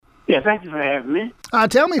Yeah, thank you for having me.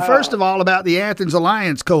 Tell me, first of all, about the Athens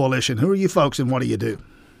Alliance Coalition. Who are you folks and what do you do?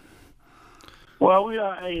 Well, we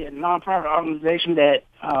are a nonprofit organization that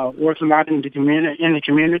works a lot in the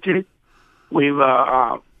community. We've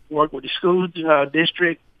worked with the school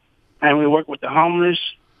district, and we work with the homeless.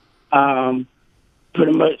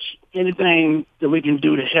 Pretty much anything that we can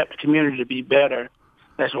do to help the community to be better,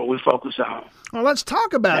 that's what we focus on. Well, let's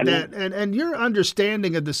talk about that and your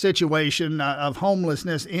understanding of the situation of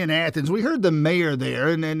homelessness in Athens. We heard the mayor there,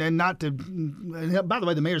 and not to, by the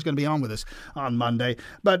way, the mayor's going to be on with us on Monday,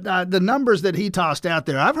 but the numbers that he tossed out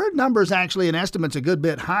there, I've heard numbers actually and estimates a good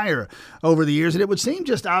bit higher over the years, and it would seem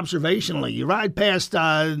just observationally. You ride past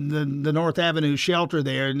the North Avenue shelter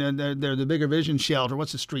there, and they're the Bigger Vision shelter.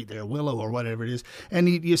 What's the street there? Willow or whatever it is. And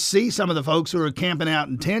you see some of the folks who are camping out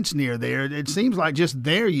in tents near there. It seems like just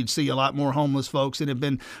there you'd see a lot more homeless folks that have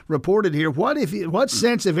been reported here. What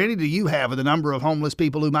sense, if any, do you have of the number of homeless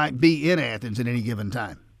people who might be in Athens at any given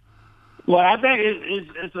time? Well, I think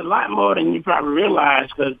it's a lot more than you probably realize,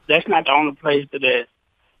 because that's not the only place that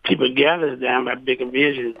people gather down by Bigger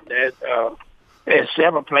Vision. There's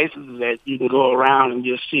several places that you can go around and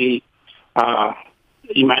just see.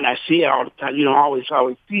 You might not see it all the time. You don't always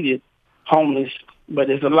see the homeless, but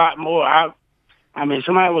there's a lot more. I mean,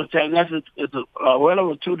 somebody was telling us it's well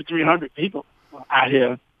over 200 to 300 people out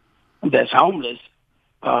here that's homeless.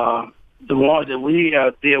 The ones that we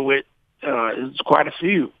deal with is quite a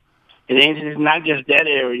few. It's not just that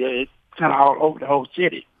area. It's kind of all over the whole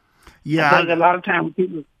city. Yeah. Because a lot of times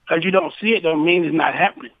people, because you don't see it, don't mean it's not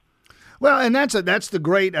happening. Well, and that's the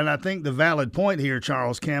great, and I think the valid point here,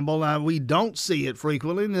 Charles Campbell. We don't see it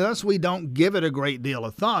frequently, and thus we don't give it a great deal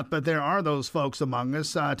of thought. But there are those folks among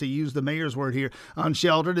us, to use the mayor's word here,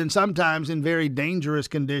 unsheltered, and sometimes in very dangerous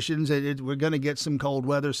conditions. We're going to get some cold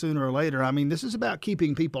weather sooner or later. I mean, this is about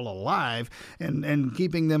keeping people alive and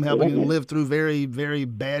keeping them, helping them live through very, very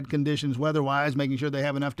bad conditions weather-wise, making sure they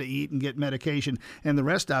have enough to eat and get medication and the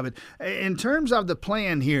rest of it. In terms of the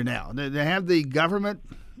plan here now, to have the government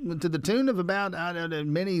to the tune of about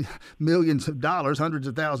many millions of dollars, hundreds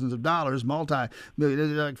of thousands of dollars,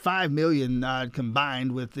 multi-million, like $5 million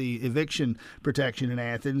combined with the eviction protection in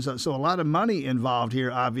Athens. So a lot of money involved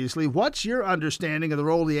here, obviously. What's your understanding of the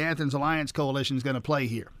role the Athens Alliance Coalition is going to play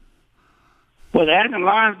here? Well, the Athens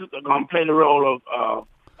Alliance are going to play the role of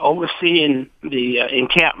overseeing the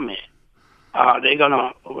encampment. They're going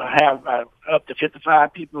to have up to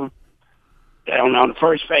 55 people on the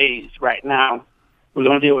first phase right now. We're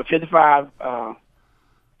going to deal with 55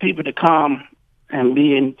 people to come and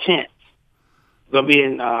be in tents. We're going to be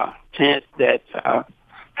in tents that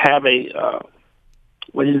have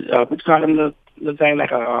what you call them, the thing like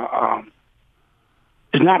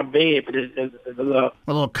it's not a bed, but it's a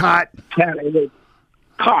little cot. A little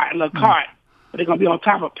cart. But they're going to be on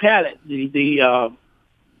top of pallets. The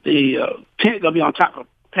tent going to be on top of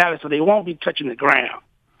pallets, so they won't be touching the ground.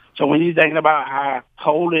 So when you're thinking about how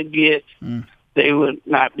cold it gets, they would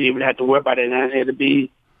not be able to have to worry about it, and it'll be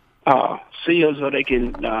sealed so they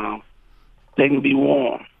can be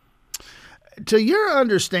warm. To your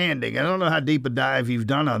understanding, I don't know how deep a dive you've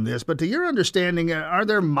done on this, but to your understanding, are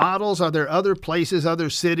there models? Are there other places, other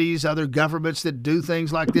cities, other governments that do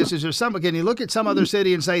things like this? Is there some? Can you look at some other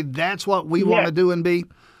city and say that's what we want to do and be?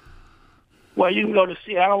 Well, you can go to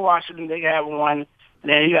Seattle, Washington. They have one, and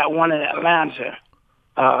then you got one in Atlanta.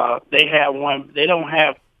 They have one. They don't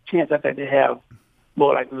have tents. I think they have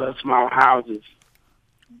more like little small houses.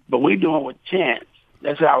 But we're doing with tents.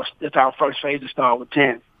 That's our first phase to start with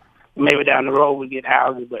tents. Maybe down the road we get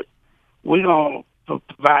houses, but we're going to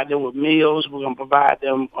provide them with meals. We're going to provide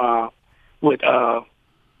them with we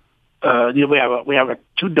have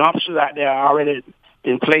 2 dumpsters out there already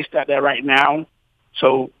been placed out there right now.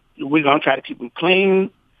 So we're going to try to keep them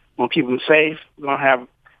clean. We're going to keep them safe. We're going to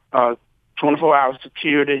have 24-hour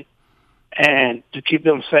security and to keep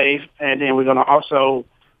them safe. And then we're going to also,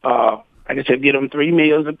 like I said, get them 3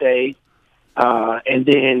 meals a day. And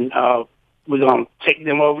then we're going to take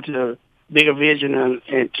them over to Bigger Vision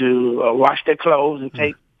and to wash their clothes and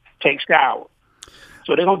take showers.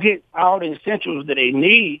 So they're going to get all the essentials that they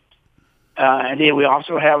need. And then we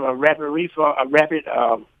also have a rapid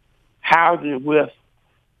housing with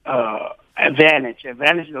Advantage.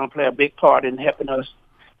 Advantage is going to play a big part in helping us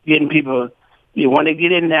getting people. When they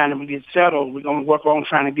get in there and we get settled, we're going to work on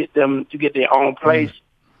trying to get them to get their own place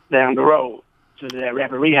down the road to that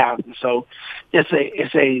rapid rehousing. So it's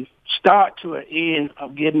a start to an end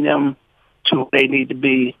of getting them to where they need to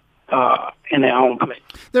be in their own place.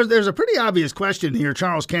 There's a pretty obvious question here.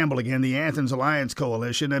 Charles Campbell again, the Athens Alliance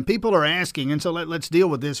Coalition, and people are asking, and so let's deal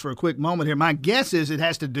with this for a quick moment here. My guess is it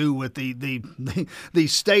has to do with the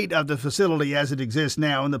state of the facility as it exists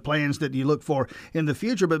now and the plans that you look for in the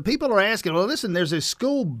future. But people are asking, well, listen, there's a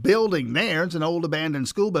school building there. It's an old abandoned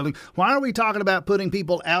school building. Why are we talking about putting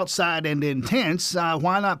people outside and in tents?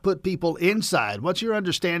 Why not put people inside? What's your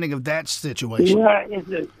understanding of that situation? Well,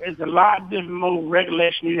 it's a lot different more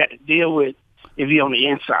regulation you have to deal with if you're on the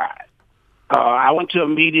inside. I went to a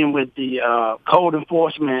meeting with the code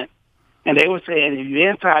enforcement, and they were saying if you're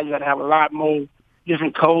inside, you got to have a lot more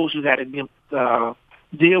different codes you got to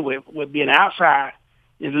deal with. With being outside,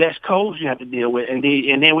 there's less codes you have to deal with. And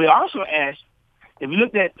then we also asked, if you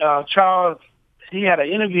looked at Charles, he had an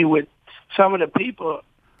interview with some of the people.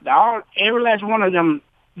 Every last one of them,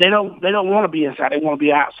 they don't want to be inside. They want to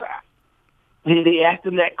be outside. They asked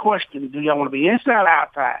them that question: do y'all want to be inside or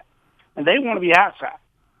outside? And they want to be outside.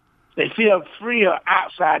 They feel freer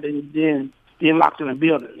outside than being locked in a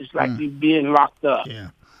building. It's like you being locked up. Yeah.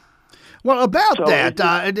 Well, about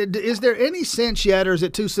that, is there any sense yet, or is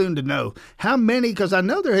it too soon to know how many? Because I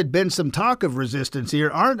know there had been some talk of resistance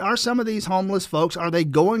here. Are some of these homeless folks, are they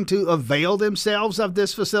going to avail themselves of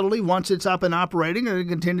this facility once it's up and operating, or they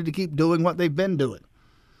continue to keep doing what they've been doing?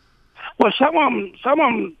 Well, some of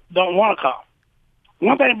them don't want to come.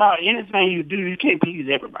 One thing about anything you do, you can't please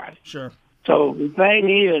everybody. Sure. So the thing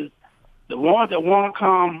is, the ones that want to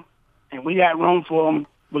come, and we got room for them,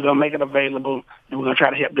 we're going to make it available, and we're going to try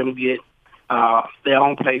to help them get their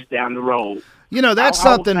own place down the road. You know, that's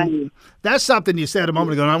something you said a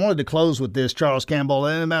moment ago, and I wanted to close with this, Charles Campbell,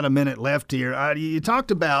 and about a minute left here. You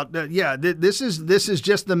talked about, this is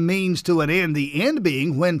just the means to an end, the end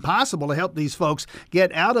being, when possible, to help these folks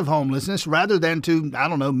get out of homelessness rather than to, I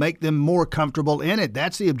don't know, make them more comfortable in it.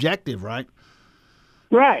 That's the objective, right?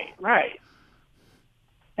 Right.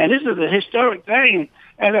 And this is a historic thing.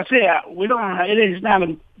 As I said, it is not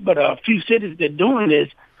but a few cities that are doing this.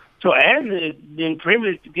 So Athens has been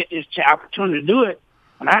privileged to get this opportunity to do it.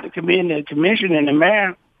 And I have to commend the commission and the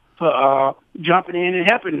mayor for jumping in and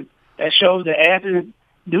helping. That shows that Athens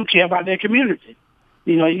do care about their community.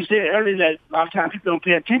 You know, you said earlier that a lot of times people don't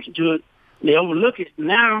pay attention to it. They overlook it.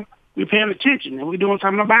 Now we're paying attention and we're doing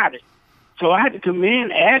something about it. So I had to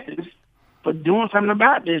commend Athens for doing something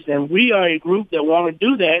about this. And we are a group that want to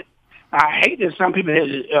do that. I hate that some people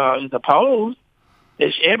is opposed.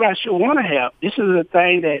 Everybody should want to help. This is a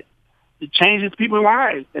thing that changes people's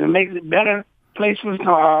lives and it makes it a better place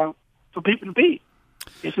for people to be.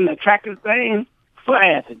 It's an attractive thing for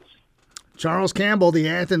Athens. Charles Campbell, the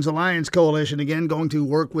Athens Alliance Coalition, again going to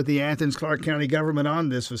work with the Athens-Clarke County government on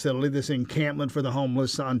this facility, this encampment for the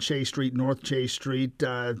homeless on Chase Street, North Chase Street.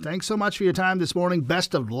 Thanks so much for your time this morning.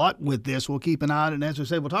 Best of luck with this. We'll keep an eye on it. And as we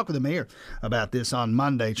say, we'll talk with the mayor about this on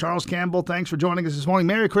Monday. Charles Campbell, thanks for joining us this morning.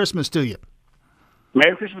 Merry Christmas to you.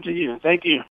 Merry Christmas to you. Thank you.